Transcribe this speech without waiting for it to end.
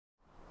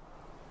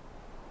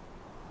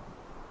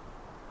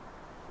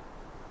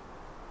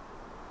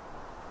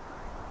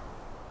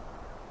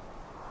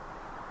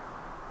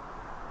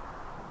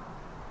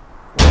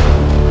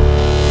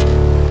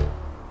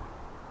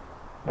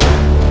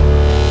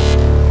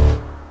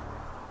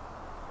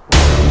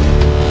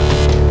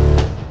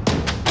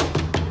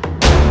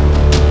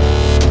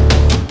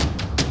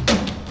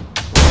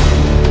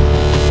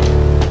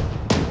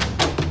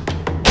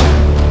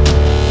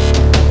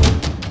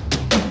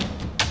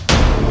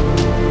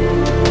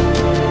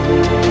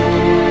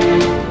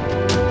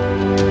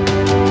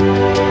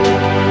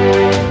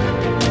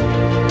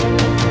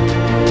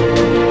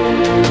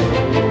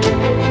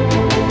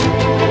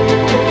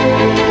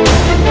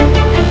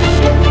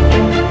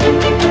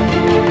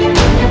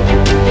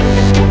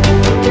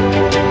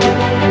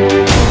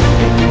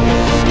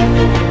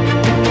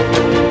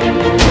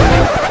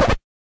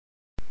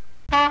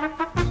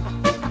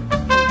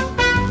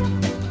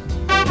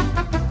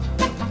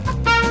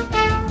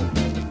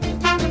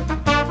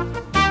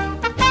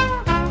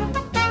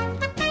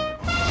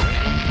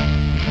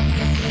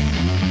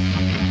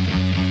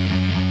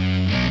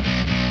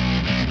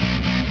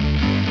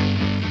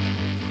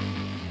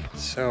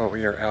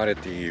We are out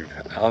at the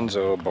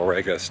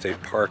Anza-Borrego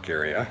State Park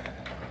area,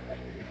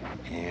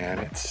 and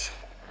it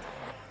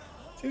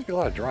seems to be a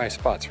lot of dry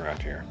spots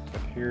around here. But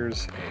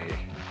here's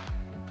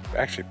a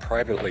actually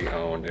privately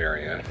owned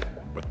area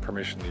with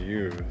permission to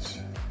use.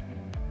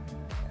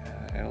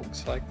 And it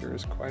looks like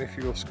there's quite a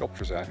few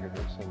sculptures out here.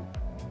 There's some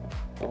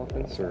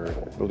elephants or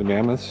woolly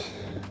mammoths.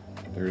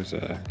 There's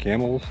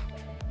camels,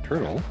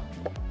 turtle.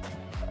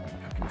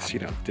 I can see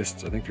it out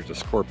distance. I think there's a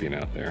scorpion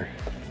out there.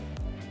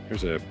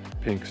 There's a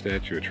pink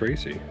statue of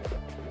Tracy.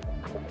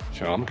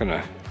 So I'm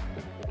gonna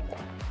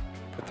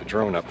put the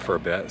drone up for a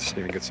bit, see if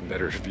we can get some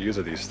better views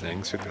of these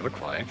things, see what they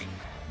look like.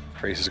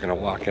 Tracy's gonna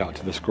walk out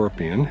to the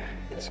scorpion,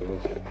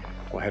 so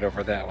we'll head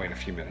over that way in a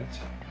few minutes.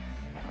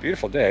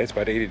 Beautiful day, it's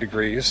about 80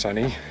 degrees,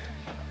 sunny.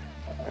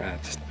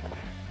 It's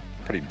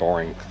pretty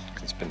boring,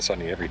 it's been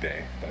sunny every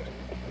day. But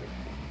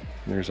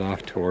there's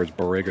off towards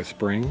Borrego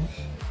Springs.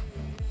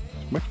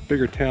 It's a much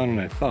bigger town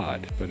than I thought,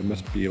 but it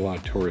must be a lot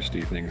of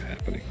touristy things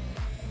happening.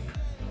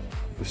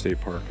 The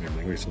state park and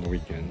everything, at least on the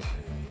weekends.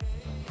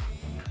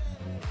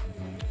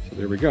 So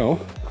there we go.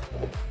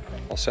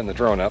 I'll send the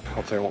drone up.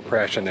 Hopefully I won't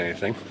crash into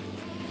anything.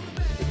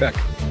 Be back.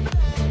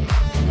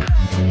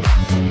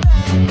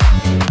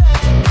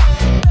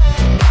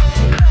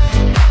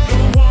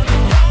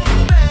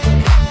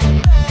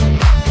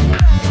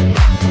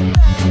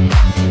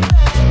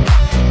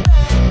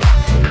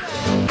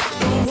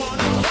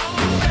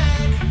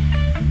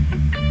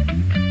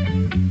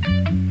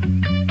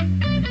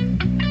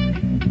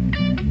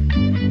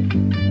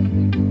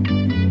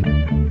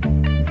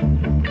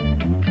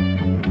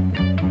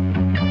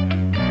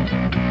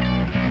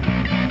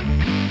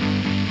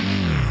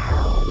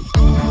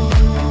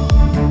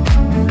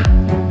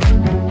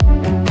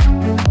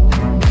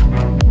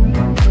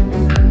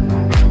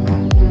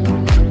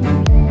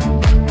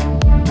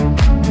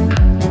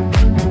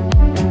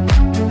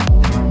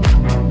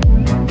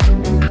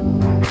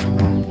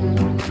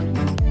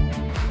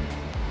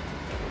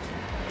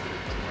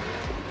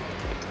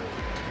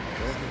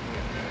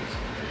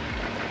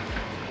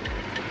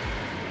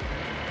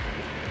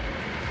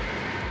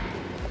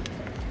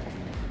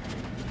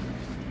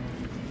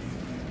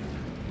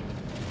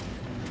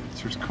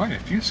 There's quite a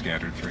few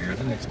scattered through here. I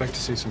didn't expect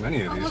to see so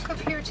many of these. Look up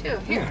here too.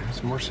 Here. Yeah,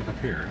 there's more stuff up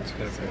here.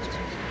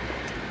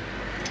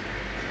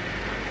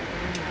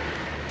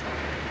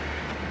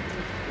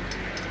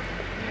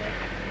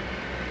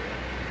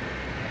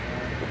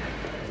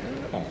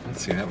 Oh,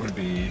 let's see, that would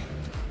be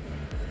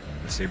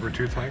a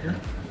saber-tooth tiger?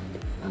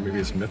 Or maybe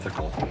it's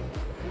mythical. Oh,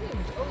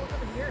 look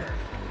over here.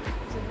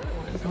 There's another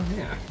one. Oh,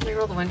 yeah. Can we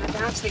roll the window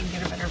down so you can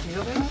get a better view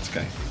of him?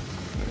 Okay.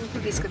 I don't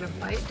think he's going to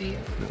bite, do you?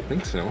 I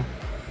think so.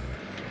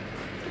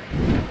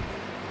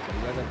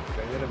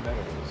 Guyetta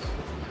Meadows.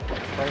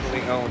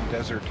 Privately owned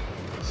desert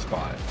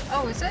spot.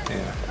 Oh, is it?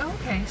 Yeah. Oh,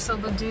 okay, so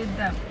the dude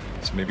that...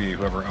 So maybe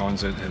whoever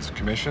owns it has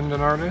commissioned an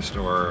artist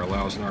or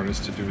allows an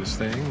artist to do his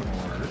thing,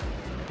 or...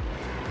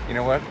 You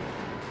know what?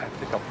 I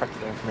think I'll put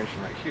the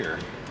information right here.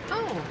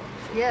 Oh,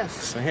 yes.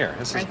 So here,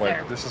 this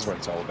is what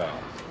it's all about.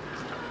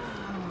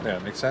 Oh. Yeah,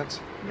 makes sense?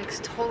 Makes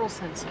total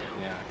sense now.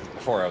 Yeah,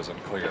 before I was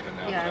unclear, but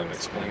now that I've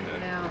explained it.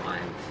 Now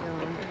I'm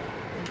feeling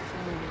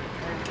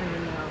right in the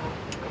know.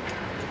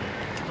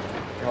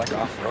 You're like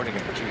off-roading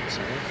in the Jeep, so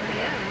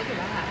yeah, look at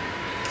that.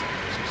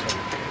 Should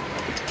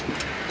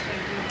I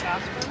do a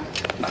fast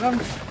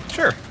one?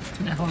 Sure.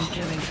 No, I'm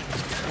kidding.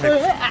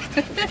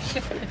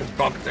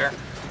 Bump there.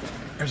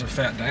 There's a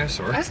fat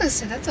dinosaur. I was going to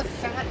say, that's a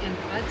fat and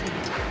fuzzy.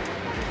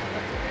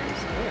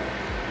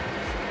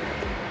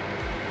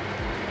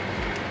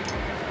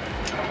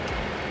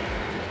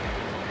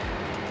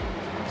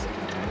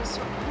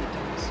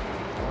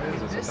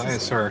 It's a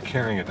dinosaur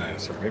carrying a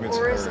dinosaur. Maybe it's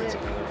her. It's another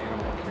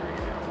animal carrying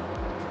it.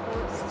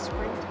 Oh, it's the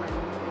springtime.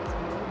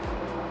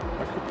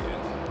 That could be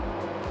it.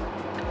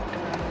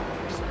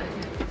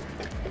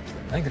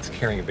 I think it's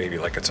carrying a baby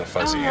like it's a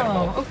fuzzy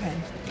animal. Oh, okay.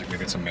 Like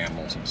maybe it's a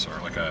mammal of some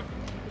sort, like a...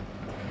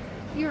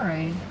 You're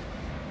right.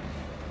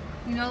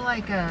 You know,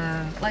 like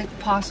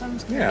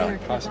possums? Yeah,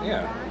 like possum.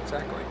 Yeah,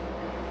 exactly.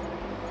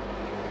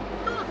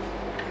 Huh.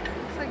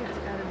 Looks like it's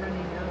got a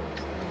runny nose.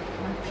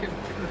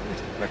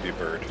 Oh, Might be a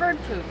bird. bird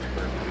poop.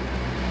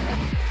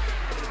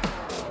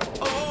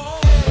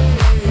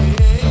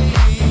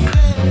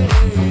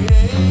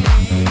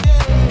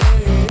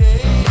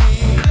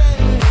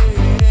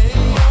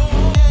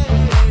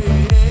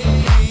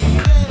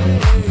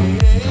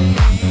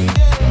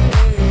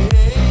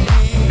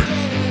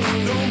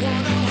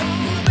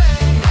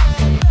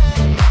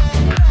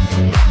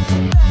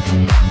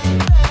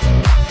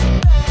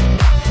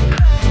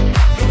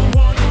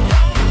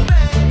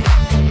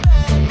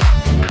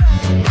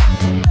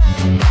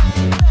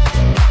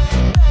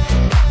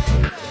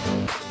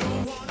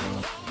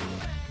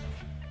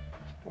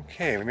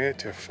 Okay, we made it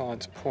to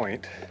Fawn's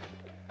Point.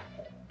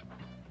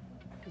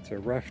 It's a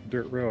rough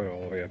dirt road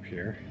all the way up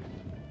here.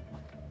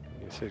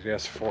 It says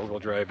yes, 4-wheel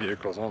drive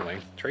vehicles only.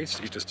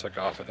 Tracy just took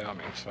off without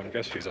me, so I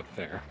guess she's up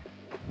there.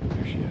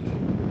 There she is.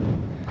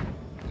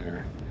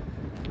 There.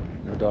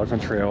 No dogs on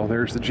trail.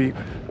 There's the Jeep.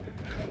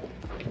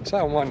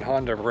 Saw one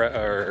Honda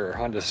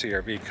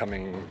CRV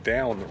coming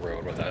down the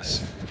road with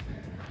us,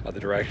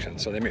 other direction,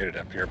 so they made it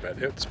up here, but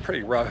it's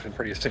pretty rough and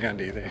pretty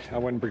sandy. I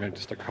wouldn't bring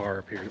just a car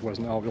up here. It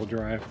wasn't all-wheel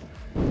drive.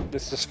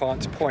 This is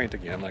Fonts Point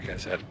again, like I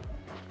said,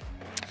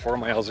 4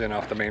 miles in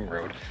off the main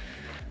road.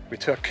 We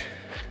took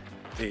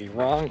the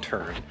wrong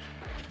turn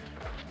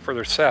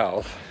further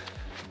south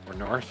or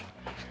north,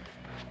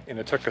 and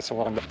it took us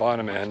along the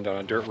bottom end on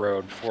a dirt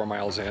road 4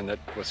 miles in that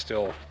was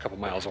still a couple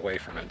miles away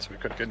from it, so we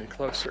couldn't get any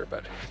closer,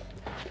 but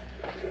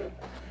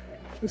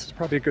this is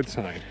probably a good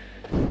sign.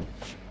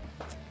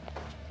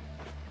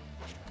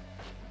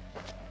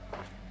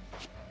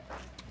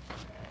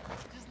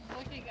 Just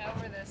looking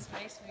over this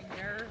makes me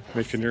nervous.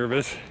 Make you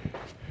nervous?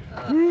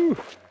 Woo!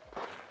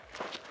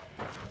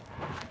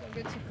 Don't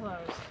get too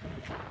close.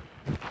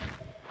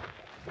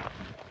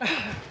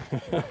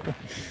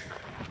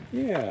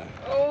 Yeah.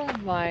 Oh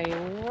my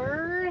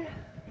word.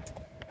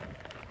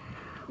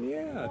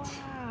 Yeah, it's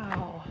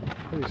Wow.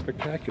 pretty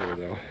spectacular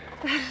though.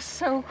 That is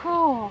so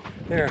cool.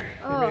 There,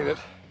 we made it.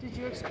 Did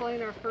you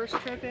explain our first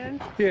trip in?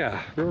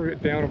 Yeah, we were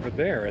down over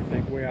there, I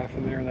think, way off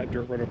in there, in that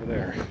dirt road over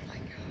there. Oh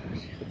my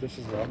gosh. But this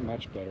is a lot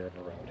much better of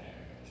a road.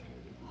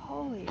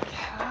 Holy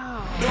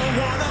cow.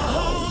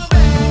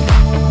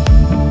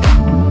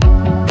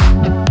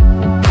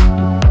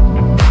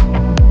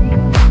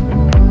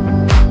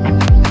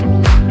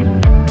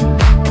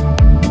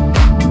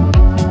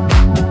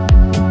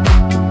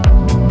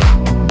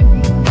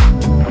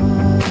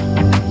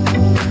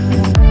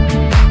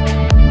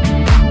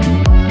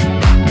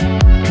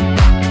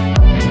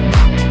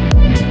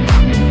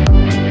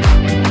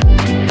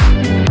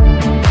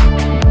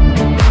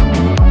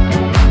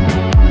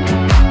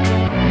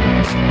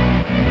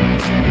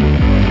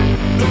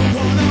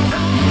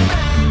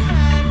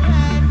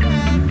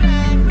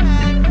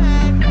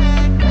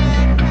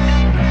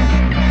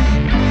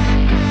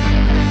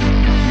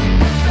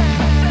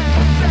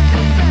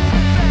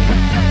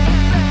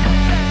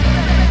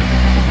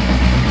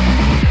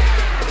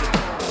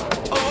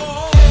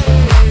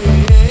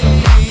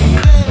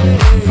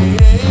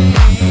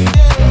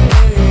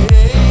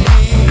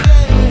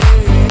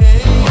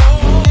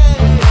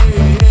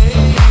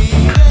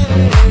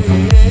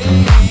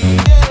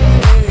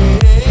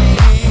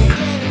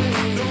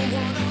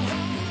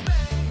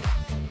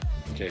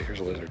 Okay,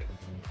 here's a lizard.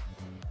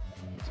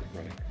 It's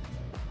running.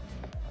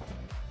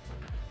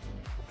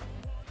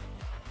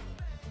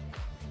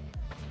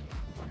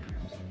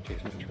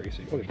 Chasing the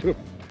Tracy. Oh, there's 2 of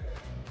them.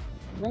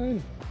 Run!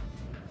 You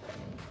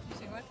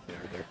see what? Yeah,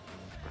 right there.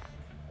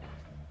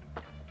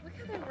 Look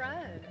how they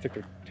run. Stick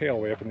their tail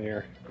way up in the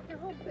air. Their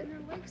whole and their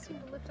legs seem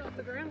to lift off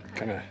the ground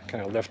Kind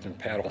of lift and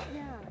paddle.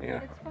 Yeah.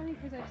 Yeah. It's funny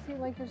because I've seen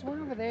like there's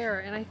one over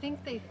there and I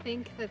think they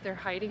think that they're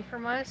hiding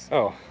from us.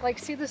 Oh. Like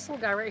see this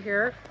little guy right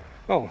here?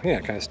 Oh, yeah,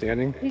 kind of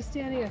standing. He's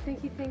standing. I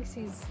think he thinks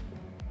he's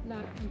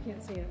not, you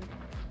can't see him.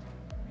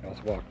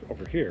 Let's walk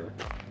over here.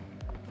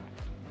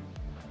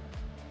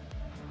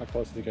 How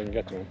close do you think I can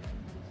get to him?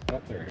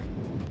 Oh, there you go.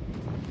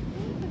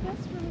 Yeah, but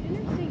that's really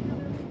interesting how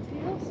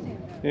their tails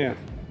stand up. Yeah.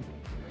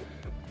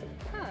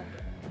 Huh.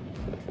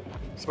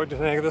 So what do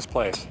you think of this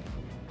place?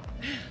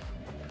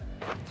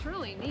 It's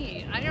really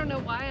neat. I don't know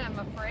why I'm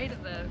afraid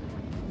of the...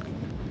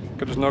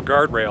 Because there's no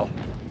guardrail.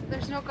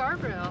 There's no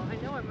guardrail. I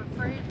know, I'm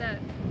afraid that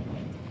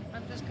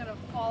I'm just going to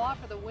fall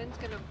off or the wind's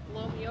going to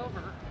blow me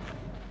over.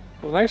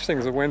 Well, the nice thing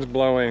is the wind's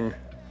blowing.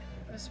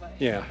 This way.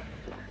 Yeah.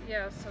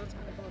 Yeah, so it's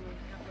going to blow me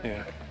that way.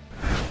 Yeah.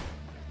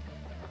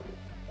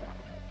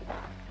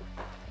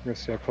 I'm gonna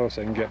see how close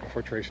I can get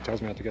before Tracy tells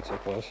me not to get so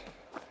close.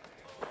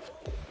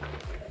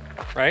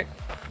 Right?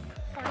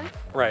 Pardon?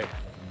 Right.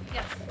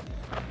 Yes.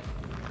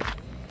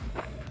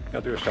 I'll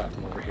do a shot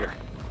from over here.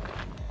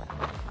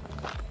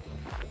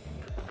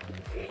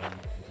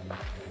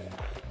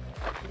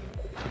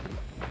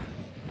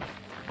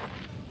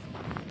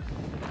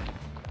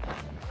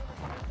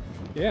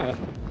 Yeah.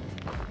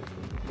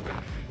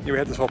 We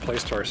had this whole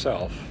place to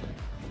ourselves.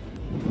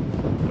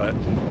 But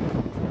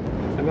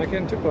I'm not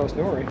getting too close,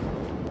 don't worry.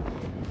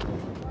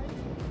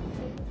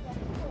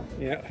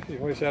 Yeah,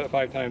 you've only said it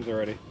 5 times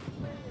already.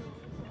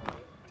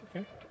 It's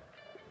okay.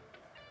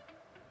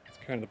 It's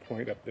kind of the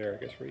point up there,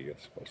 I guess, where you're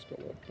supposed to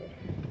look. But...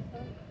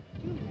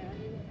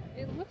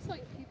 It looks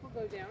like people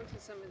go down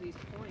to some of these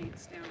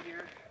points down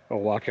here. Oh,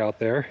 walk out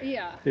there?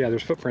 Yeah. Yeah,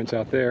 there's footprints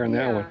out there and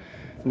that one.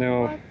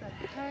 No. What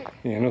the heck?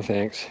 Yeah, no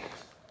thanks.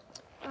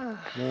 Oh,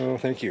 No,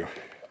 thank you.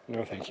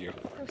 No, thank you.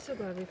 I'm so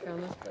glad we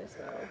found this place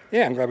though.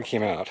 Yeah, I'm glad we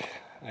came out.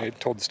 I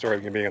told the story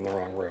of being on the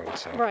wrong road,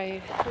 so.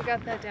 Right. We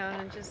got that down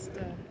and just,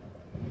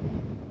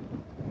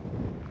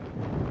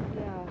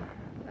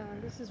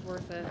 this is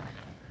worth it.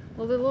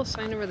 Well, the little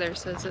sign over there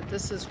says that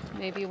this is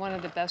maybe one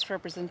of the best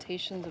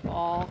representations of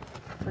all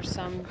for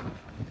some...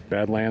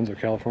 Badlands of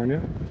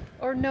California?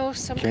 Or no,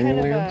 some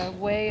Canyon kind of lands? a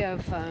way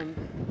of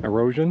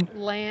Erosion?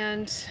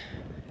 land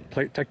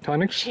Plate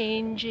tectonics?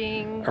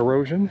 changing.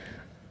 Erosion?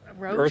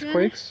 Erosion?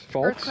 Earthquakes?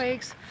 Faults?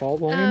 Earthquakes.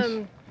 Fault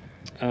lines?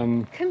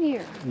 Come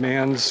here.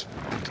 Man's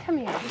Come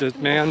here.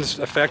 man's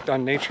effect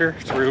on nature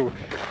through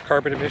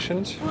carbon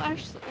emissions? Well,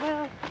 actually,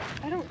 well,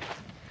 I don't...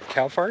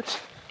 Cow farts?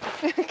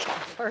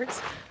 Cow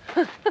farts.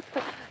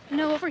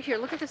 No, over here.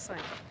 Look at this sign.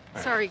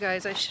 Sorry,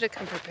 guys. I should have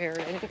come prepared.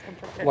 I didn't come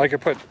prepared. Well, I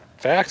could put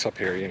facts up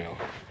here, you know.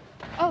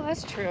 Oh,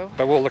 that's true.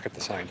 But we'll look at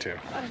the sign too.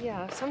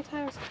 Yeah,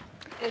 sometimes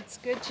it's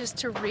good just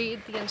to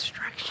read the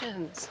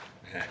instructions.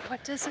 Yeah.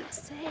 What does it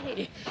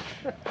say?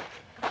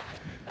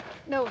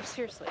 No,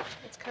 seriously.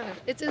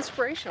 It's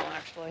inspirational,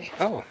 actually.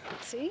 Oh.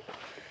 See?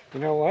 You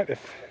know what?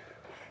 If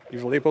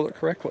you've labeled it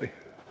correctly.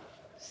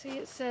 See,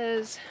 it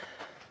says,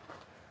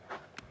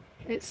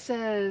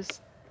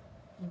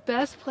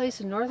 best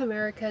place in North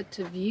America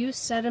to view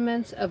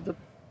sediments of the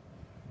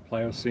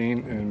Pliocene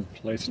and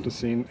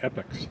Pleistocene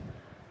epochs.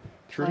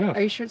 True enough.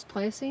 Are you sure it's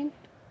Pliocene?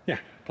 Yeah,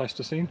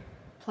 Pleistocene.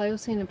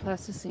 Pliocene and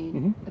Pleistocene.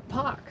 Mm-hmm.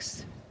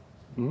 Epochs.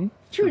 Mm-hmm.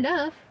 True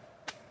enough.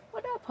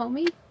 What up,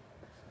 homie?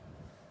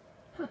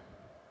 Huh.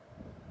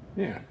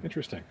 Yeah,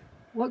 interesting.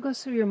 What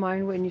goes through your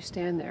mind when you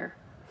stand there?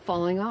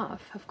 Falling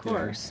off, of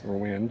course. Yeah, or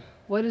wind.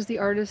 What is the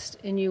artist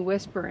in you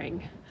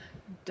whispering?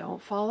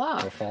 Don't fall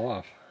off. Don't fall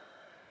off.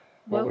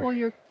 What will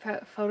your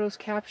photos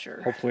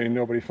capture? Hopefully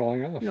nobody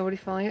falling off. Nobody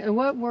falling off. And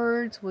what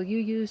words will you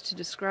use to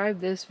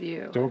describe this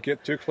view? Don't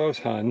get too close,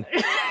 hun.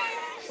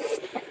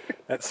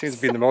 That seems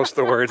to be the most of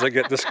the words that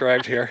get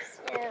described here.